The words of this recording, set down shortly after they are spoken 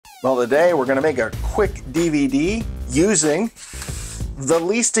Well, today we're going to make a quick DVD using the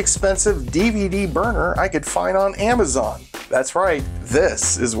least expensive DVD burner I could find on Amazon. That's right,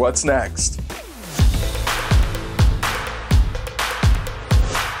 this is what's next.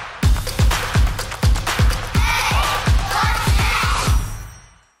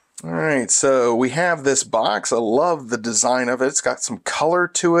 Alright, so we have this box. I love the design of it. It's got some color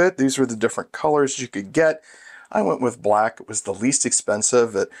to it. These were the different colors you could get. I went with black. It was the least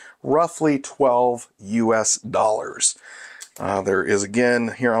expensive at roughly $12 US. There is,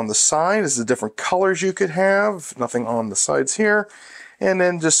 again, here on the side is the different colors you could have. Nothing on the sides here. And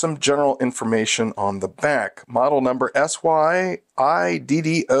then just some general information on the back. Model number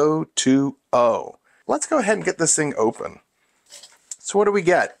SYIDDO20. Let's go ahead and get this thing open. So what do we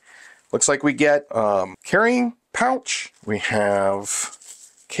get? Looks like we get carrying pouch. We have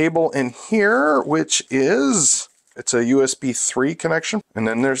cable in here, which is, it's a USB 3 connection. And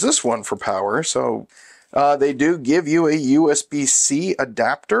then there's this one for power. So they do give you a USB-C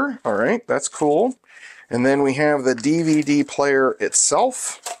adapter. All right, that's cool. And then we have the DVD player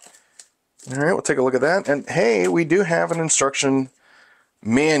itself. All right, we'll take a look at that. And hey, we do have an instruction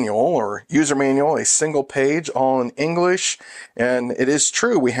manual or user manual, a single page, all in English. And it is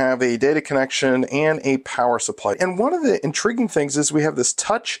true, we have a data connection and a power supply. And one of the intriguing things is we have this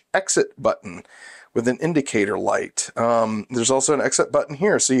touch exit button with an indicator light. There's also an exit button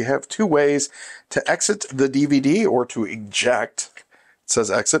here. So you have two ways to exit the DVD or to eject. It says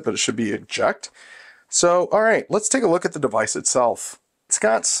exit, but it should be eject. So, all right, let's take a look at the device itself. It's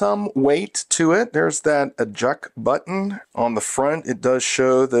got some weight to it. There's that eject button on the front. It does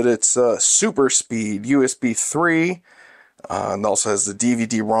show that it's super speed USB 3. And also has the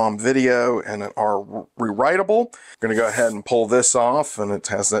DVD-ROM video and it are rewritable. I'm going to go ahead and pull this off, and it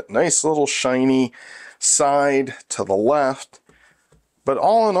has that nice little shiny side to the left. But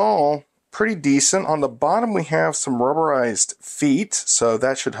all in all, pretty decent. On the bottom we have some rubberized feet, so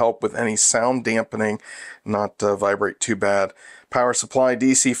that should help with any sound dampening, not vibrate too bad. Power supply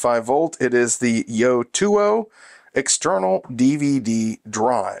DC 5 volt. It is the Yotuo external DVD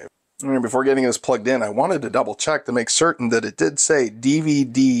drive. And before getting this plugged in, I wanted to double check to make certain that it did say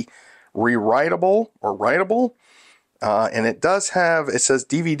DVD rewritable or writable. And it does have, it says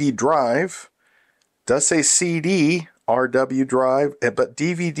DVD drive, does say CD RW drive, but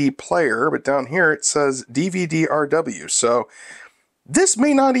DVD player, but down here it says DVD RW. So this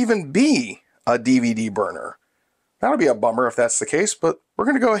may not even be a DVD burner. That'll be a bummer if that's the case, but we're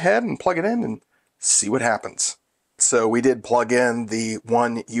going to go ahead and plug it in and see what happens. So we did plug in the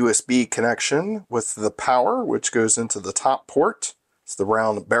one USB connection with the power, which goes into the top port. It's the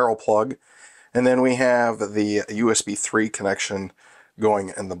round barrel plug. And then we have the USB 3 connection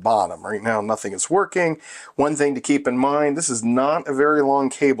going in the bottom. Right now, nothing is working. One thing to keep in mind, this is not a very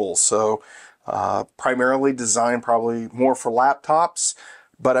long cable, so primarily designed probably more for laptops.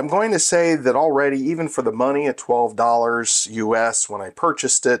 But I'm going to say that already, even for the money at $12 US when I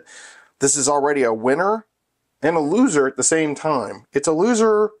purchased it, this is already a winner and a loser at the same time. It's a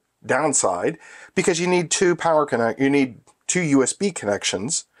loser downside because you need two USB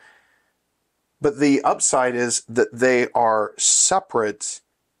connections. But the upside is that they are separate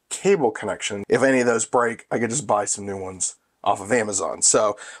cable connections. If any of those break, I could just buy some new ones off of Amazon.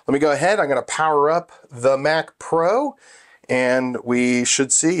 So let me go ahead. I'm going to power up the Mac Pro. And we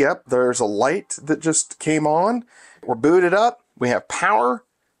should see, yep, there's a light that just came on. We're booted up. We have power.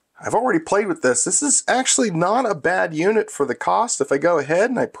 I've already played with this. This is actually not a bad unit for the cost. If I go ahead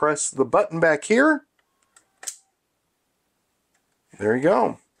and I press the button back here, there you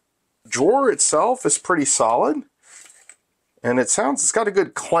go. The drawer itself is pretty solid. And it sounds, it's got a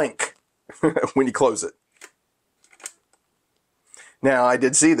good clank when you close it. Now, I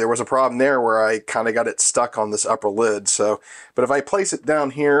did see there was a problem there where I kind of got it stuck on this upper lid. So, but if I place it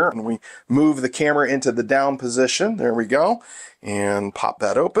down here and we move the camera into the down position, there we go, and pop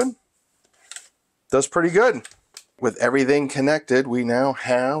that open, does pretty good. With everything connected, we now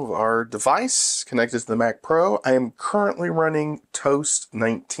have our device connected to the Mac Pro. I am currently running Toast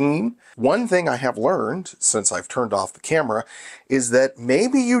 19. One thing I have learned since I've turned off the camera is that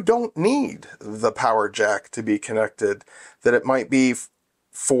maybe you don't need the power jack to be connected, that it might be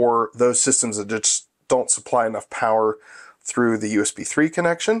for those systems that just don't supply enough power through the USB 3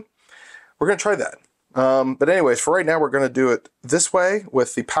 connection. We're going to try that. But anyways, for right now, we're going to do it this way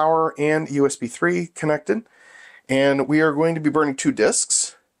with the power and USB 3 connected. And we are going to be burning two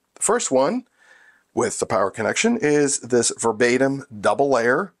discs. The first one with the power connection is this verbatim double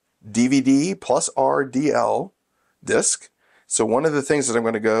layer DVD plus RDL disc. So one of the things that I'm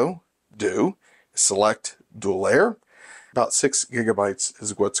going to go do is select dual layer. About 6 gigabytes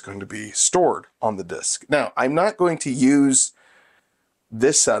is what's going to be stored on the disk. Now, I'm not going to use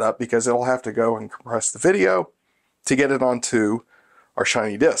this setup because it'll have to go and compress the video to get it onto our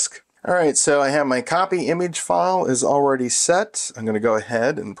shiny disk. All right, so I have my copy image file is already set. I'm going to go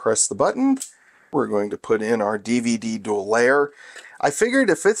ahead and press the button. We're going to put in our DVD dual layer. I figured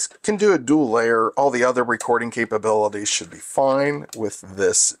if it can do a dual layer, all the other recording capabilities should be fine with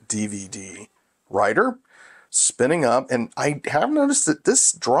this DVD writer. Spinning up, and I have noticed that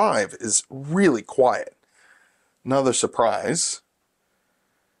this drive is really quiet. Another surprise.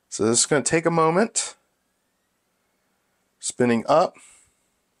 So this is going to take a moment. Spinning up.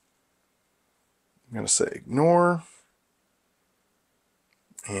 I'm going to say ignore.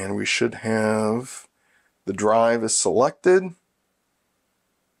 And we should have the drive is selected.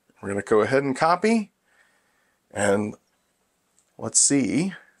 We're going to go ahead and copy. And let's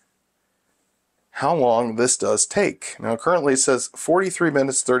see how long this does take. Now currently it says 43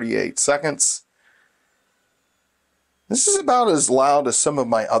 minutes 38 seconds. This is about as loud as some of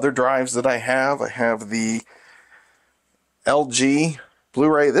my other drives that I have. I have the LG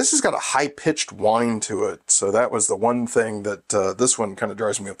Blu-ray. This has got a high-pitched whine to it, so that was the one thing that this one kind of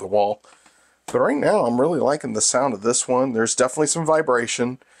drives me up the wall. But right now I'm really liking the sound of this one. There's definitely some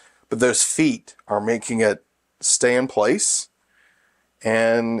vibration, but those feet are making it stay in place.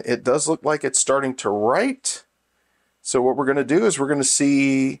 And it does look like it's starting to write. So what we're going to do is we're going to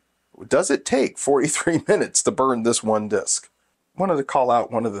see, does it take 43 minutes to burn this one disc? Wanted to call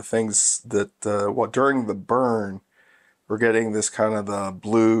out one of the things that during the burn, we're getting this kind of the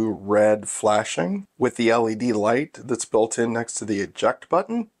blue-red flashing with the LED light that's built in next to the eject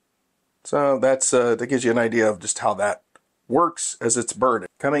button. So that gives you an idea of just how that works as it's burning.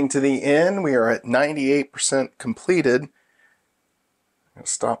 Coming to the end, we are at 98% completed.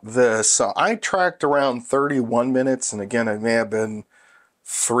 Stop this. So I tracked around 31 minutes, and again, I may have been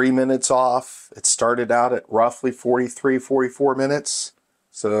 3 minutes off. It started out at roughly 43, 44 minutes.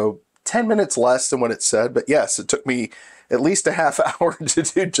 So 10 minutes less than what it said, but yes, it took me at least a half hour to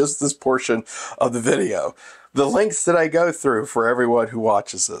do just this portion of the video. The lengths that I go through for everyone who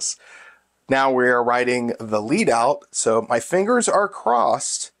watches this. Now we are writing the lead out, so my fingers are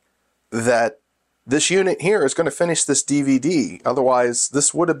crossed that this unit here is going to finish this DVD. Otherwise,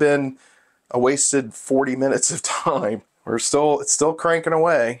 this would have been a wasted 40 minutes of time. It's still cranking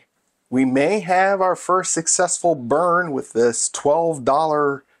away. We may have our first successful burn with this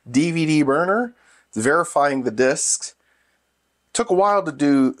 $12 DVD burner. It's verifying the discs. Took a while to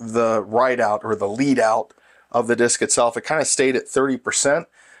do the write out or the lead out of the disc itself. It kind of stayed at 30%,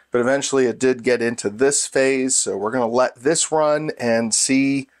 but eventually it did get into this phase. So we're going to let this run and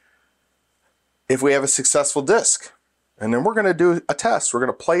see if we have a successful disc. And then we're going to do a test. We're going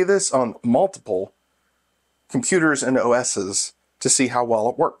to play this on multiple computers and OSs to see how well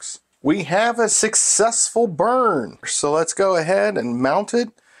it works. We have a successful burn. So let's go ahead and mount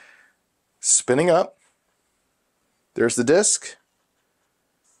it. Spinning up. There's the disc.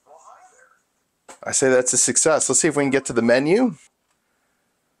 I say that's a success. Let's see if we can get to the menu.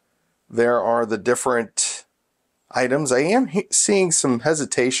 There are the different items. I am seeing some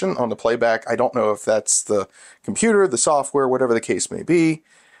hesitation on the playback. I don't know if that's the computer, the software, whatever the case may be.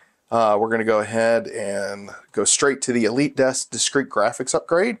 We're going to go ahead and go straight to the Elite Desk Discrete Graphics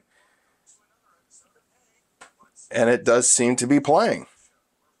Upgrade. And it does seem to be playing.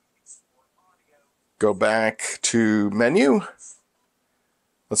 Go back to menu.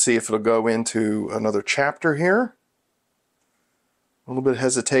 Let's see if it'll go into another chapter here. A little bit of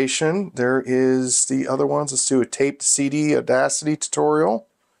hesitation. There is the other ones. Let's do a taped CD Audacity tutorial.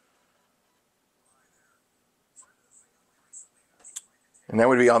 And that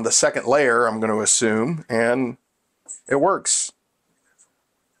would be on the second layer, I'm going to assume, and it works.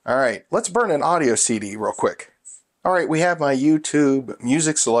 All right, let's burn an audio CD real quick. All right, we have my YouTube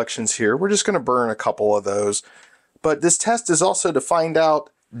music selections here. We're just going to burn a couple of those. But this test is also to find out,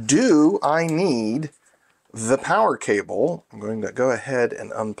 do I need the power cable? I'm going to go ahead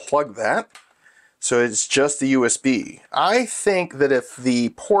and unplug that. So it's just the USB. I think that if the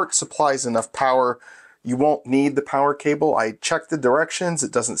port supplies enough power, you won't need the power cable. I checked the directions.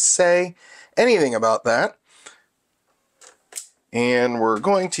 It doesn't say anything about that. And we're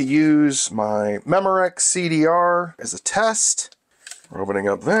going to use my Memorex CDR as a test. We're opening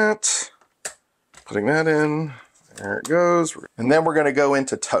up that, putting that in. There it goes. And then we're going to go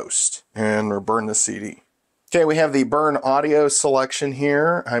into Toast and we'll burn the CD. Okay, we have the burn audio selection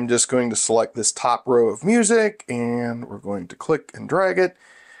here. I'm just going to select this top row of music and we're going to click and drag it.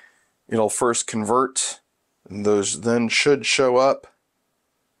 It'll first convert, and those then should show up.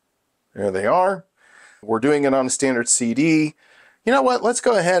 There they are. We're doing it on a standard CD. You know what? Let's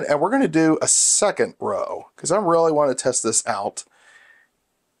go ahead and we're going to do a second row because I really want to test this out.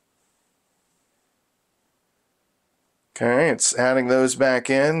 Okay, it's adding those back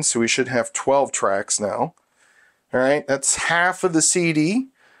in, so we should have 12 tracks now. All right, that's half of the CD.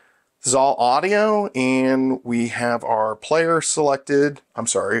 This is all audio, and we have our player selected. I'm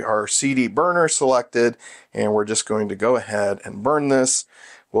sorry, our CD burner selected, and we're just going to go ahead and burn this.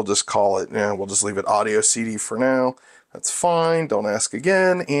 We'll just call it, we'll just leave it audio CD for now. That's fine, don't ask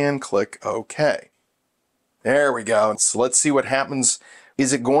again, and click OK. There we go. So let's see what happens.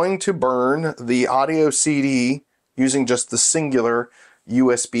 Is it going to burn the audio CD using just the singular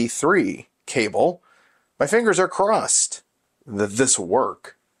USB 3 cable? My fingers are crossed that this will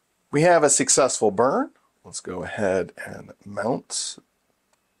work. We have a successful burn. Let's go ahead and mount.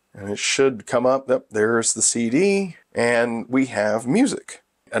 And it should come up. Yep, there's the CD. And we have music.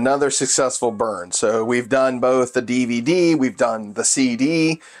 Another successful burn. So we've done both the DVD, we've done the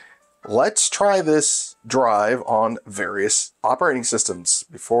CD. Let's try this drive on various operating systems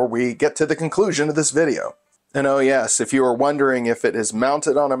before we get to the conclusion of this video. And oh yes, if you were wondering if it is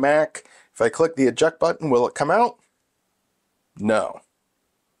mounted on a Mac, if I click the eject button, will it come out? No.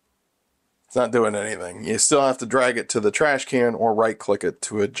 It's not doing anything. You still have to drag it to the trash can or right click it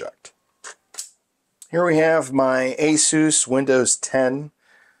to eject. Here we have my Asus Windows 10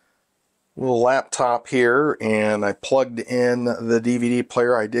 little laptop here, and I plugged in the DVD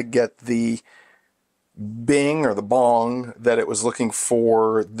player. I did get the bing or the bong that it was looking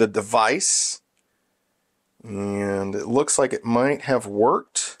for the device, and it looks like it might have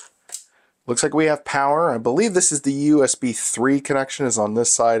worked. Looks like we have power. I believe this is the USB 3 connection is on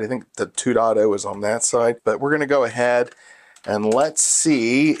this side. I think the 2.0 is on that side, but we're going to go ahead and let's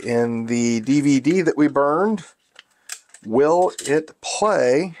see in the DVD that we burned, will it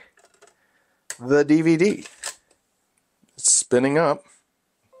play the DVD? It's spinning up.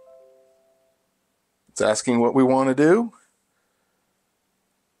 It's asking what we want to do.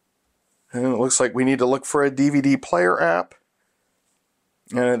 And it looks like we need to look for a DVD player app.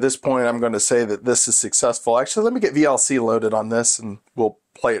 And at this point, I'm going to say that this is successful. Actually, let me get VLC loaded on this and we'll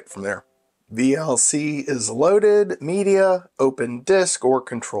play it from there. VLC is loaded, media, open disk or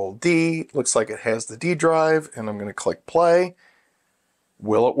Control D. Looks like it has the D drive, and I'm going to click play.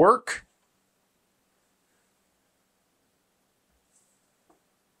 Will it work?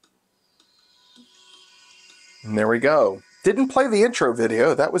 And there we go. Didn't play the intro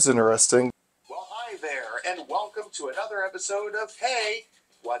video. That was interesting. Well, hi there, and welcome to another episode of Hey,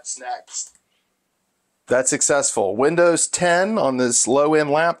 What's Next? That's successful. Windows 10 on this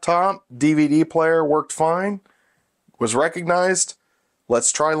low-end laptop. DVD player worked fine. Was recognized.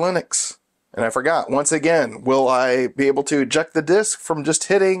 Let's try Linux. And I forgot, once again, will I be able to eject the disk from just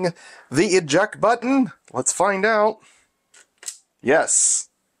hitting the eject button? Let's find out. Yes,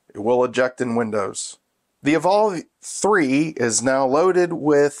 it will eject in Windows. The Evolve 3 is now loaded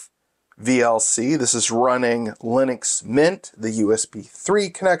with VLC. This is running Linux Mint. The USB 3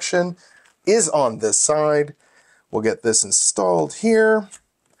 connection is on this side. We'll get this installed here.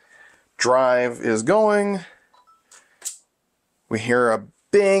 Drive is going. We hear a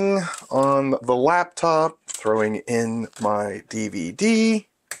bing on the laptop, throwing in my DVD.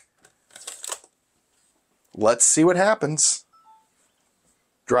 Let's see what happens.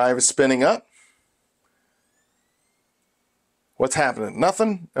 Drive is spinning up. What's happening?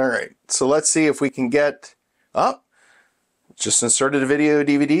 Nothing? All right, so let's see if we can get up. Just inserted a video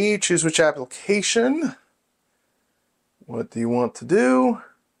DVD. Choose which application. What do you want to do?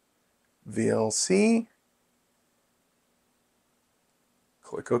 VLC.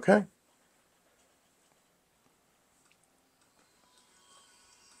 Click OK.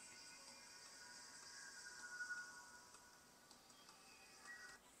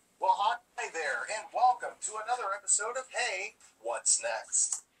 Well, hi there, and welcome to another episode of Hey, What's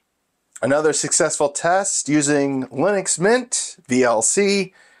Next? Another successful test using Linux Mint,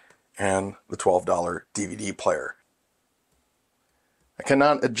 VLC, and the $12 DVD player. I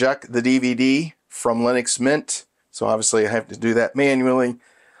cannot eject the DVD from Linux Mint, so obviously I have to do that manually.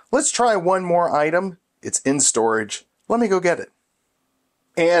 Let's try one more item. It's in storage. Let me go get it.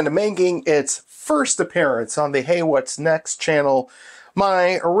 And making its first appearance on the Hey What's Next channel,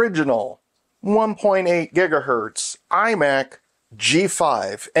 my original 1.8 gigahertz iMac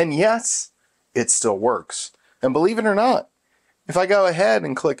G5. And yes, it still works. And believe it or not, if I go ahead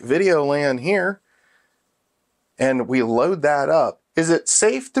and click Video LAN here, and we load that up, is it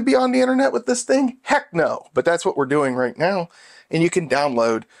safe to be on the internet with this thing? Heck no, but that's what we're doing right now. And you can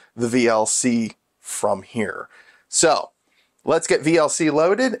download the VLC from here. So let's get VLC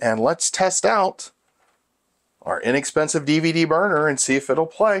loaded and let's test out our inexpensive DVD burner and see if it'll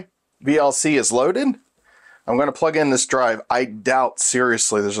play. VLC is loaded. I'm going to plug in this drive. I doubt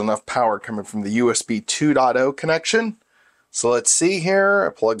seriously there's enough power coming from the USB 2.0 connection. So let's see here.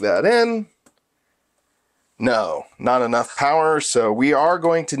 I plug that in. No, not enough power. So we are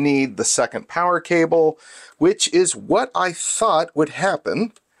going to need the second power cable, which is what I thought would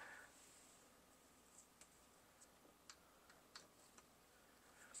happen.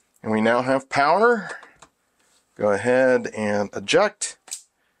 And we now have power. Go ahead and eject.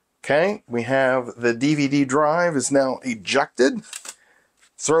 Okay, we have the DVD drive is now ejected.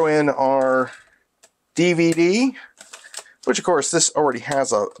 Throw in our DVD, which of course this already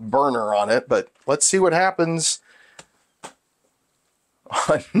has a burner on it, but let's see what happens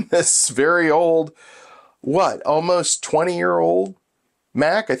on this very old, what, almost 20-year-old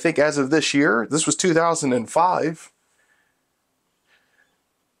Mac, I think as of this year. This was 2005.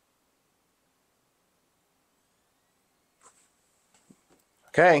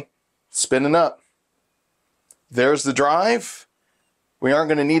 Okay, spinning up. There's the drive. We aren't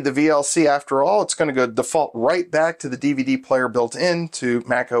going to need the VLC after all. It's going to go default right back to the DVD player built into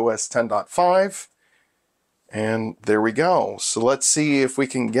Mac OS 10.5. And there we go. So let's see if we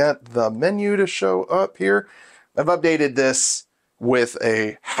can get the menu to show up here. I've updated this with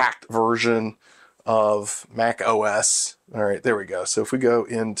a hacked version of Mac OS. All right, there we go. So if we go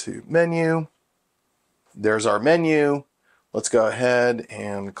into menu, there's our menu. Let's go ahead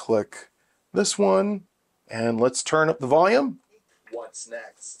and click this one, and let's turn up the volume. What's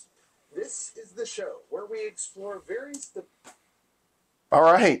next? This is the show where we explore various... All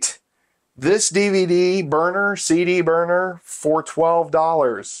right, this DVD burner, CD burner, for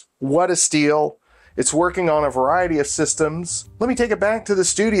 $12. What a steal. It's working on a variety of systems. Let me take it back to the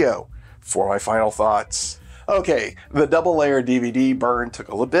studio for my final thoughts. Okay, the double layer DVD burn took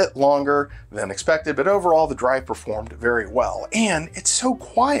a little bit longer than expected, but overall the drive performed very well, and it's so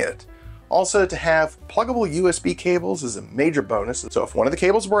quiet. Also, to have pluggable USB cables is a major bonus, so if one of the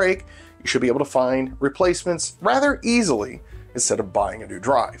cables break, you should be able to find replacements rather easily instead of buying a new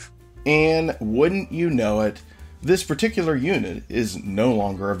drive. And wouldn't you know it, this particular unit is no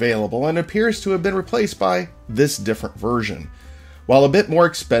longer available and appears to have been replaced by this different version. While a bit more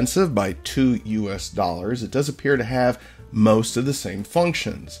expensive by $2 US, it does appear to have most of the same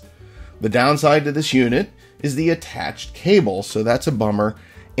functions. The downside to this unit is the attached cable, so that's a bummer,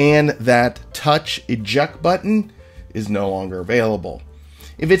 and that touch eject button is no longer available.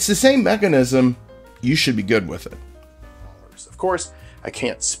 If it's the same mechanism, you should be good with it. Of course, I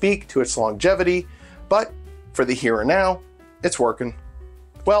can't speak to its longevity, but for the here and now, it's working.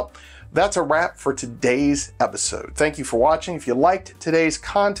 Well, that's a wrap for today's episode. Thank you for watching. If you liked today's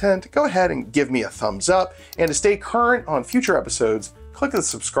content, go ahead and give me a thumbs up. And to stay current on future episodes, click the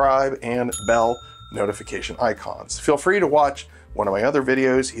subscribe and bell notification icons. Feel free to watch one of my other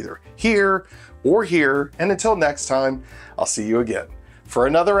videos either here or here. And until next time, I'll see you again for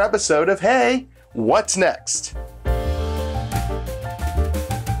another episode of Hey, What's Next?